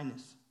Jesus'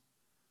 kindness.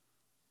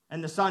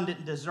 And the son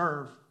didn't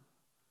deserve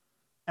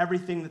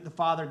everything that the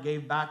father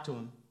gave back to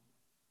him.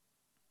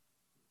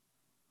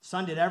 The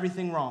son did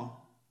everything wrong.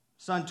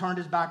 The son turned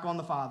his back on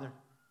the father.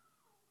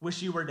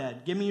 Wish you were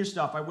dead. Give me your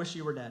stuff. I wish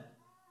you were dead.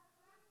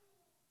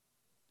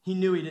 He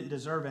knew he didn't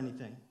deserve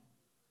anything,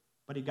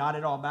 but he got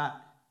it all back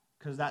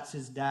because that's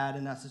his dad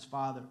and that's his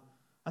father.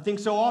 I think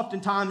so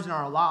oftentimes in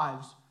our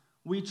lives,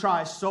 we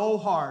try so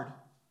hard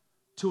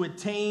to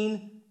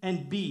attain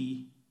and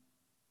be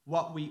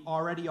what we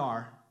already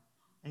are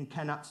and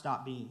cannot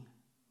stop being.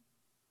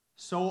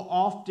 So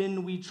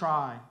often we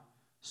try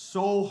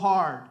so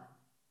hard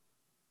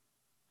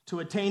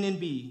to attain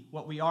and be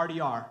what we already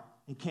are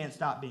and can't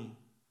stop being.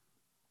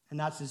 And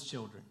that's his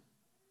children.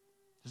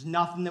 There's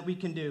nothing that we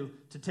can do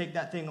to take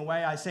that thing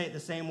away. I say it the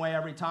same way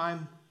every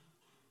time.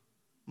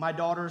 My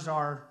daughters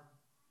are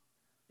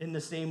in the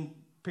same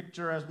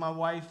picture as my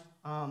wife.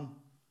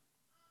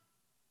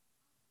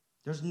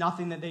 There's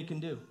nothing that they can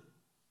do.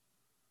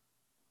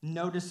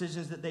 No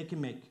decisions that they can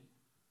make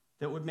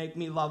that would make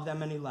me love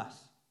them any less.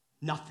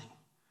 Nothing.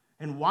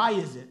 And why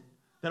is it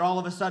that all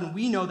of a sudden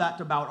we know that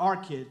about our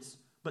kids,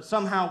 but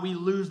somehow we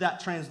lose that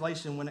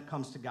translation when it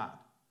comes to God.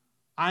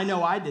 I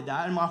know I did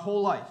that in my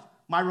whole life.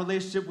 My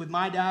relationship with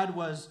my dad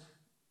was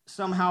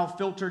somehow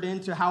filtered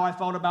into how I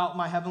felt about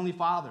my Heavenly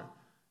Father.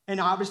 And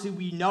obviously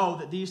we know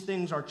that these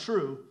things are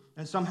true,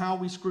 and somehow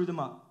we screw them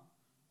up.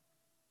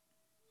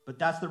 But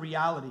that's the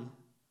reality.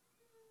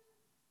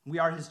 We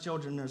are his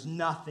children. There's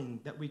nothing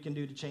that we can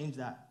do to change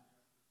that.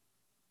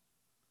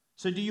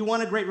 So do you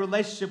want a great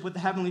relationship with the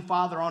Heavenly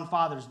Father on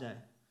Father's Day?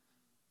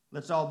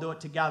 Let's all do it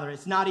together.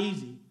 It's not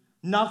easy.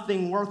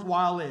 Nothing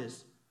worthwhile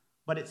is,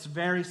 but it's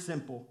very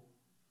simple.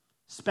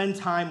 Spend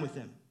time with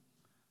him.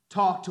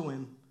 Talk to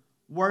him.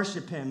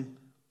 Worship him.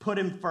 Put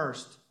him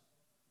first.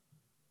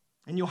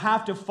 And you'll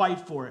have to fight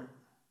for it.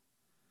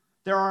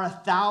 There are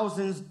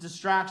thousands of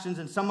distractions,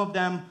 and some of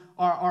them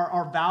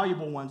are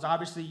valuable ones.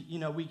 Obviously,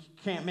 we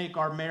can't make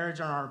our marriage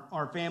and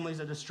our families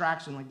a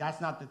distraction. Like,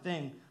 that's not the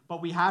thing.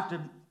 But we have to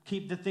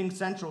keep the thing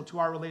central to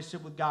our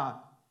relationship with God.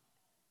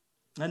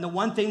 And the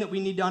one thing that we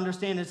need to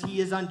understand is he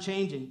is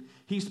unchanging.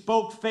 He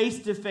spoke face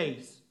to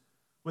face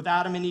with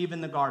Adam and Eve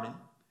in the garden.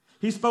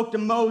 He spoke to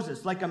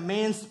Moses like a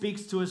man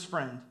speaks to his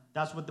friend.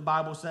 That's what the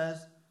Bible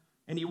says.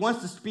 And he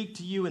wants to speak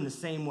to you in the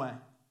same way.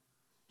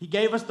 He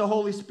gave us the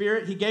Holy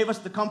Spirit. He gave us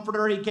the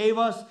Comforter. He gave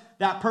us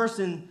that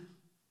person,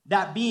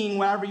 that being,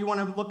 wherever you want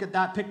to look at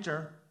that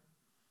picture,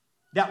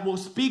 that will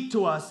speak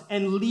to us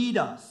and lead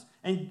us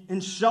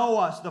and show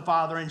us the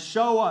Father and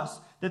show us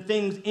the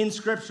things in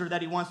Scripture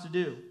that he wants to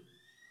do.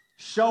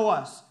 Show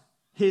us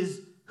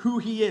who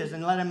he is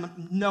and let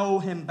him know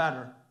him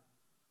better.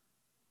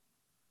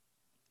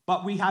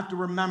 But we have to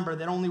remember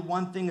that only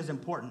one thing is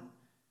important,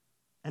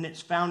 and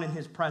it's found in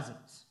his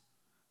presence.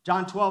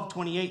 John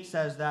 12:28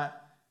 says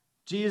that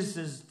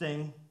Jesus'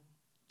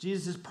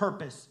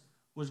 purpose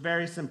was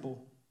very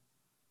simple.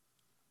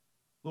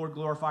 Lord,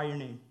 glorify your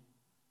name.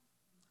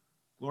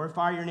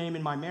 Glorify your name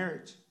in my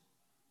marriage.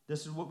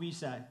 This is what we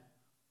say.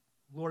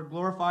 Lord,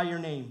 glorify your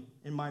name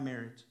in my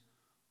marriage.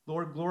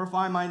 Lord,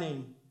 glorify my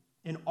name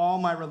in all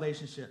my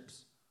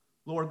relationships.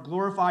 Lord,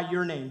 glorify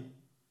your name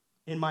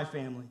in my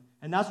family.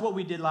 And that's what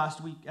we did last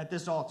week at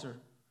this altar.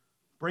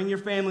 Bring your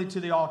family to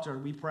the altar,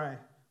 we pray.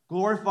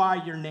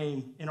 Glorify your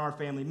name in our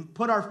family.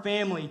 Put our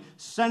family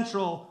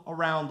central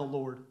around the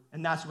Lord.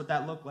 And that's what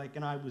that looked like.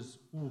 And that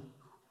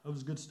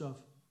was good stuff,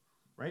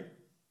 right?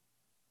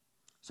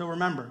 So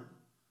remember,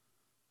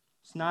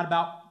 it's not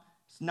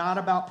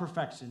about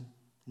perfection.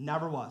 It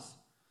never was.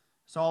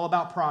 It's all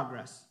about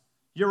progress.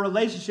 Your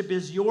relationship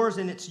is yours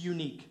and it's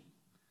unique.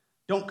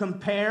 Don't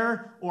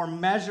compare or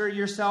measure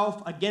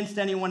yourself against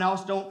anyone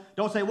else.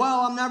 Don't say,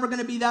 well, I'm never going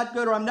to be that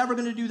good, or I'm never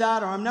going to do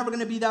that, or I'm never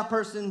going to be that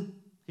person.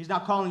 He's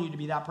not calling you to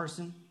be that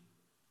person.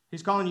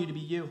 He's calling you to be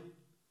you.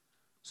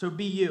 So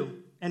be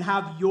you and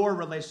have your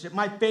relationship.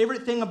 My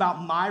favorite thing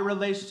about my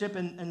relationship,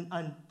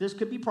 and this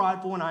could be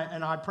prideful,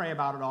 and I pray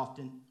about it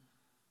often,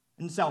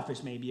 and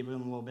selfish maybe even a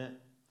little bit.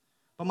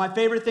 But my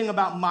favorite thing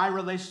about my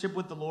relationship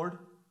with the Lord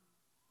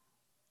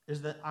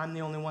is that I'm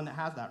the only one that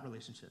has that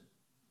relationship.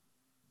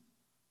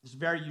 It's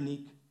very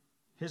unique.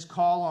 His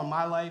call on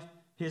my life,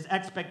 his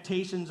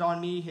expectations on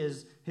me,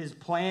 his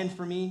plan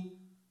for me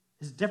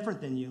is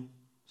different than you.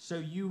 So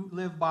you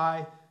live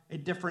by a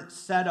different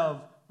set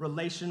of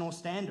relational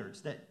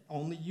standards that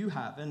only you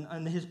have.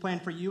 And his plan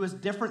for you is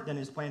different than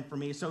his plan for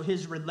me. So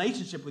his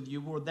relationship with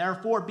you will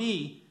therefore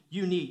be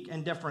unique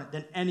and different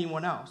than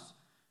anyone else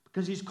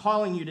because he's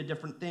calling you to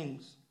different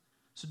things.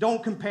 So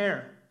don't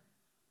compare.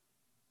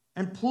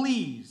 And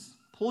please,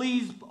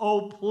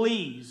 oh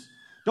please,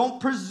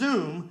 don't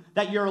presume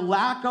that your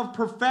lack of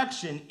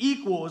perfection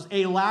equals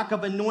a lack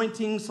of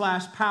anointing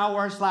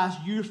 /power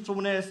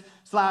 /usefulness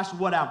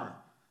 /whatever.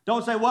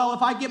 Don't say, well,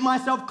 if I get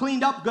myself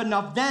cleaned up good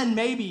enough, then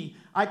maybe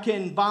I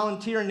can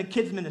volunteer in the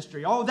kids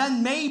ministry. Oh,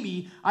 then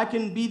maybe I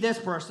can be this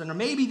person, or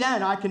maybe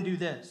then I can do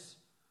this.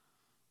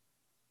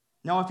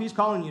 No, if he's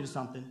calling you to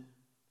something,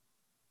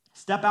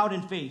 step out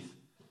in faith.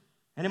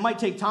 And it might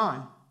take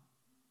time.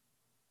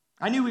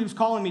 I knew he was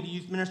calling me to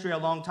youth ministry a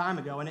long time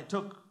ago, and it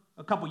took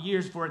a couple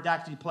years for it to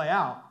actually play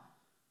out.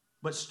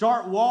 But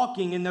start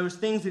walking in those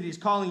things that he's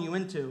calling you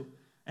into,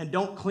 and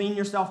don't clean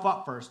yourself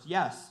up first.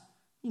 Yes,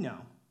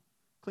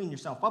 clean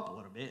yourself up a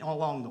little bit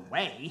along the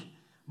way,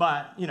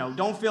 but,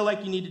 don't feel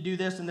like you need to do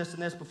this and this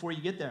and this before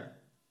you get there.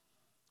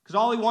 Because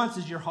all he wants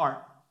is your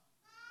heart.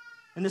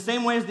 In the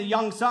same way as the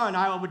young son,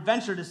 I would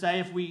venture to say,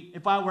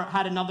 if I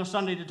had another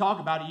Sunday to talk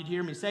about it, you'd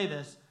hear me say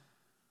this.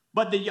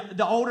 But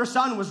the older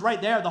son was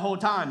right there the whole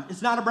time.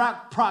 It's not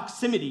about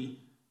proximity.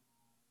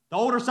 The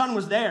older son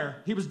was there.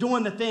 He was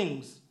doing the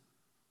things.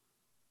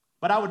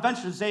 But I would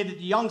venture to say that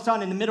the young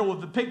son in the middle of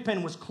the pig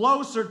pen was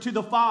closer to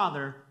the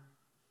father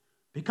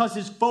because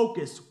his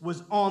focus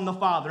was on the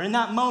Father. In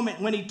that moment,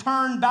 when he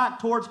turned back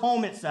towards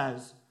home, it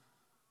says,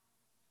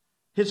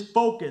 his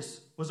focus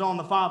was on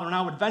the Father. And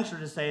I would venture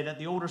to say that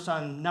the older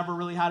son never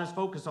really had his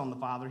focus on the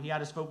Father. He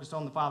had his focus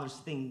on the Father's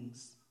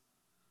things.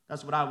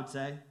 That's what I would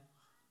say.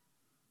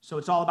 So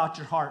it's all about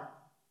your heart.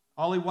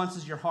 All he wants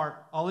is your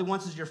heart. All he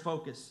wants is your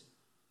focus.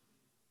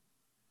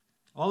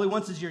 All he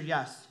wants is your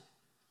yes.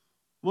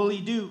 Will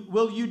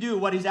you do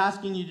what he's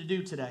asking you to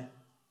do today?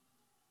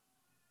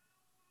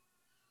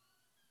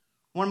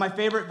 One of my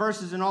favorite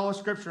verses in all of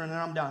Scripture, and then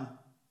I'm done,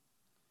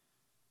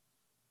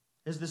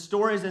 is the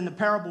stories and the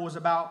parables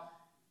about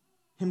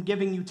him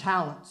giving you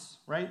talents,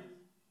 right?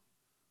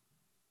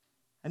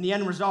 And the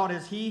end result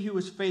is he who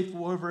is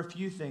faithful over a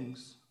few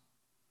things,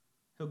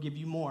 he'll give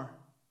you more.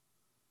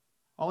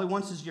 All he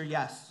wants is your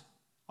yes.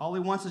 All he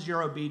wants is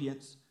your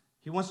obedience.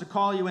 He wants to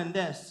call you in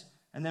this,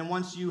 and then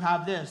once you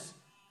have this,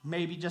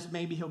 maybe, just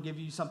maybe, he'll give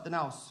you something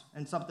else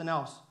and something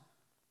else.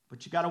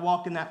 But you got to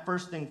walk in that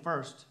first thing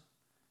first.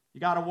 You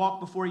got to walk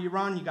before you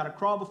run. You got to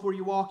crawl before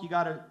you walk. You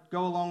got to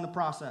go along the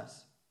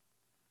process.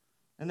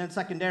 And then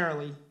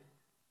secondarily,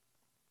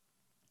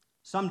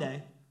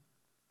 someday,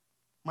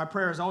 my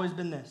prayer has always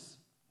been this: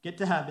 get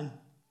to heaven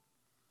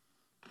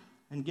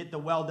and get the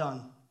well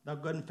done, thou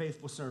good and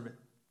faithful servant.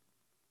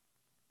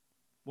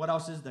 What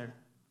else is there?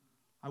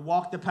 I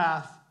walked the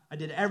path. I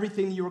did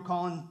everything you were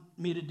calling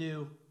me to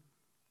do.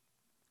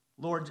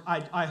 Lord,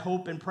 I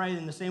hope and pray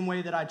in the same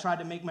way that I tried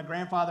to make my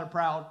grandfather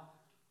proud.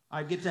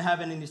 I get to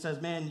heaven and he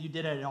says, man, you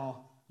did it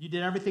all. You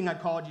did everything I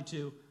called you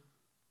to.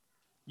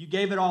 You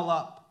gave it all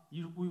up.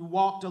 We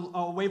walked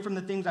away from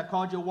the things I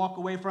called you to walk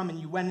away from, and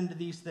you went into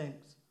these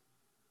things.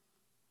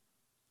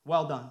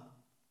 Well done.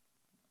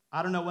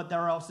 I don't know what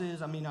there else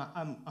is. I mean,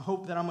 I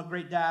hope that I'm a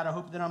great dad. I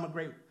hope that I'm a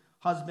great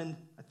husband.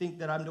 I think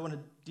that I'm doing a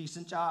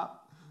decent job.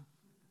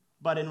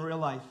 But in real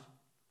life,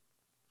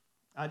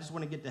 I just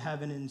want to get to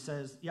heaven and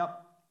says,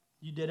 yep,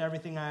 you did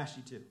everything I asked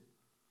you to.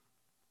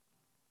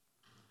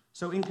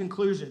 So in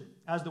conclusion,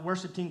 as the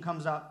worship team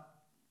comes up,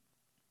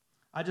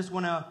 I just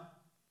want to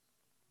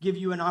give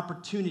you an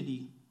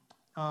opportunity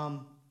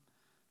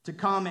to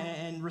come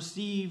and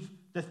receive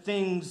the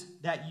things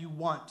that you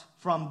want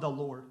from the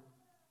Lord.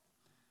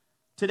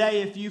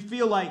 Today, if you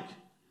feel like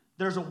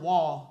there's a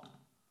wall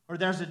or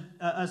there's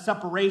a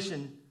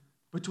separation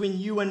between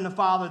you and the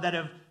Father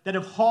that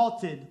have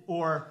halted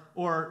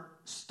or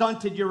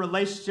stunted your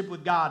relationship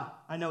with God,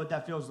 I know what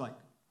that feels like.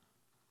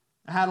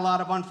 I had a lot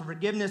of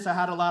unforgiveness. I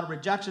had a lot of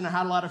rejection. I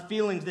had a lot of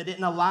feelings that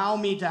didn't allow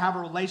me to have a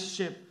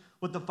relationship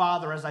with the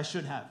Father as I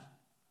should have.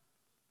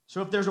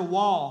 So if there's a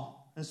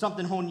wall and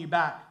something holding you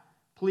back,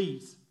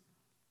 please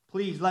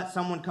let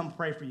someone come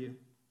pray for you.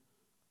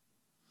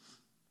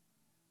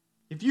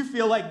 If you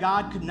feel like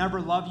God could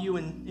never love you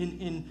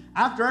and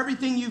after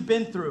everything you've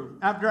been through,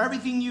 after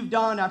everything you've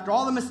done, after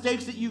all the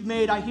mistakes that you've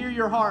made, I hear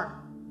your heart.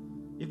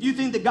 If you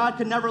think that God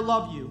could never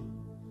love you,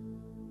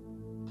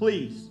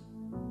 please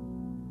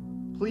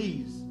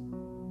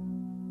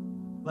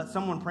let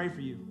someone pray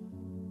for you.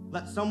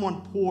 Let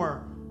someone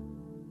pour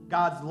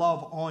God's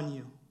love on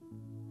you.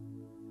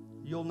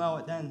 You'll know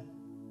it then.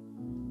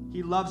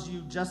 He loves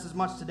you just as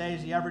much today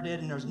as he ever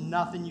did, and there's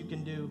nothing you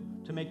can do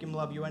to make him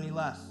love you any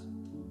less.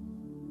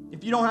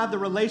 If you don't have the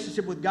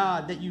relationship with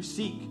God that you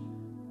seek,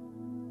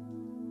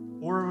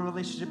 or a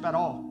relationship at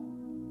all,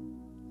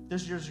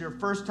 this is your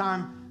first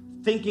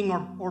time thinking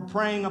or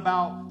praying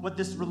about what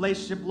this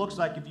relationship looks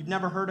like, if you've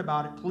never heard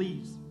about it,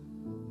 please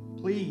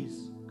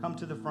come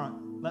to the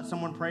front. Let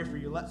someone pray for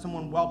you. Let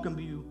someone welcome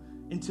you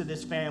into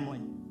this family.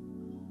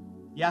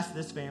 Yes,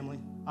 this family.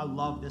 I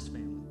love this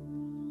family.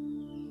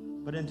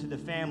 But into the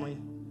family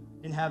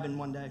in heaven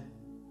one day.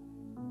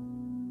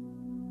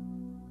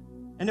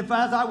 And if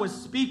as I was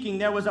speaking,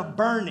 there was a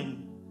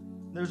burning.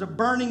 There's a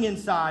burning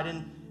inside.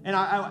 And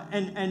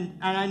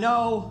I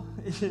know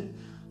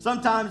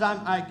sometimes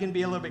I can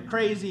be a little bit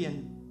crazy,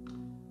 and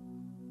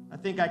I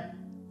think I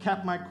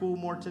kept my cool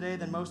more today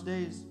than most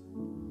days.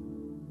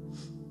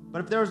 But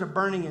if there was a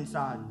burning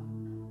inside,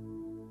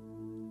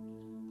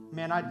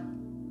 man,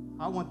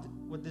 I want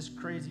what this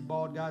crazy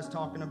bald guy's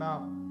talking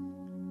about.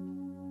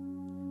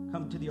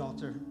 Come to the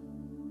altar.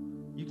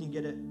 You can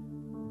get it.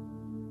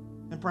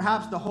 And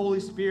perhaps the Holy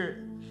Spirit,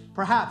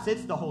 perhaps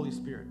it's the Holy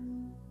Spirit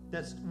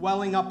that's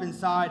welling up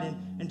inside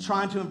and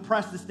trying to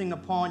impress this thing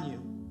upon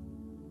you.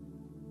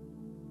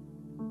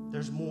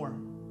 There's more.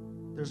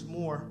 There's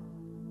more.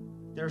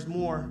 There's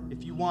more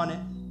if you want it.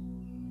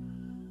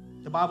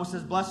 The Bible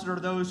says, blessed are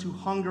those who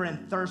hunger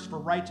and thirst for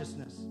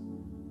righteousness,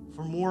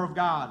 for more of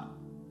God.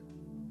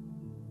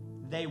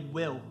 They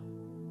will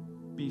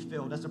be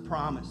filled. That's a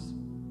promise.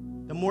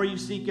 The more you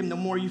seek him, the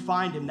more you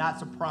find him.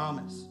 That's a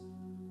promise.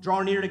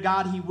 Draw near to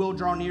God, he will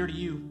draw near to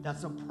you.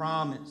 That's a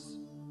promise.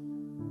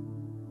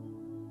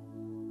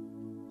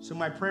 So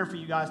my prayer for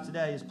you guys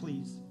today is,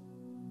 please,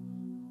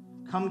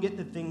 come get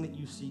the thing that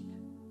you seek.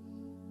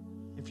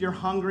 If you're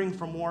hungering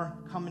for more,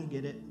 come and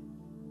get it.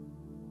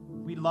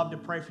 We'd love to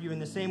pray for you in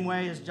the same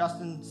way as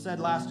Justin said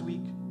last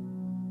week.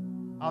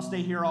 I'll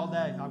stay here all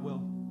day. I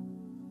will.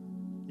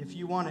 If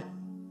you want it,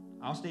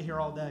 I'll stay here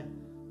all day.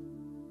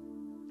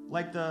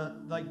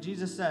 Like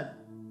Jesus said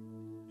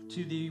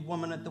to the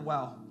woman at the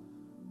well,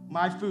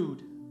 my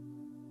food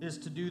is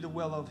to do the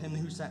will of him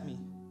who sent me.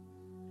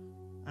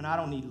 And I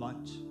don't need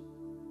lunch.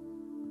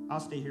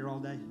 I'll stay here all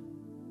day.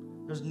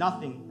 There's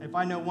nothing. If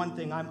I know one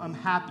thing, I'm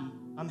happy.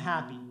 I'm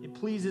happy. It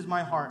pleases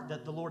my heart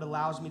that the Lord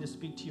allows me to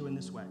speak to you in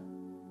this way.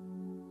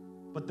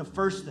 But the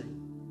first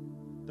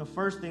thing the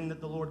first thing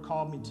that the Lord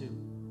called me to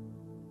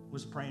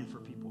was praying for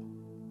people.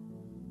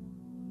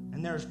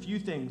 And there's few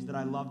things that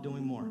I love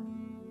doing more.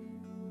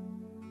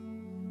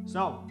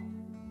 So,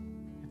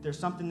 if there's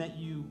something that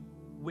you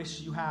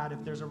wish you had,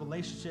 if there's a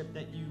relationship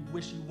that you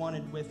wish you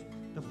wanted with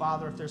the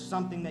Father, if there's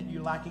something that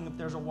you're lacking, if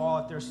there's a wall,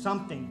 if there's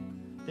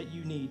something that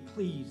you need,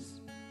 please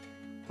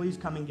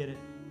come and get it.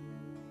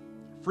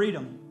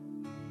 Freedom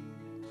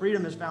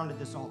is found at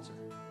this altar.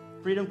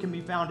 Freedom can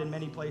be found in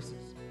many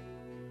places.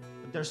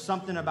 But there's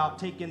something about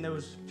taking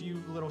those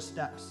few little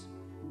steps.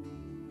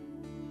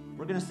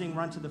 We're going to sing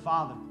Run to the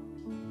Father.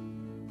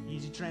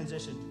 Easy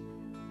transition.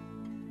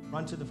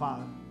 Run to the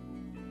Father.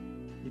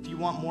 If you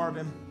want more of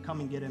him,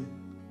 come and get him.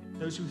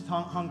 Those who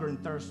hunger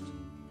and thirst,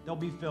 they'll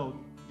be filled.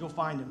 You'll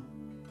find him.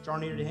 Draw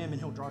near to him and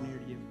he'll draw near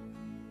to you.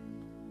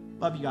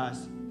 Love you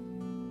guys.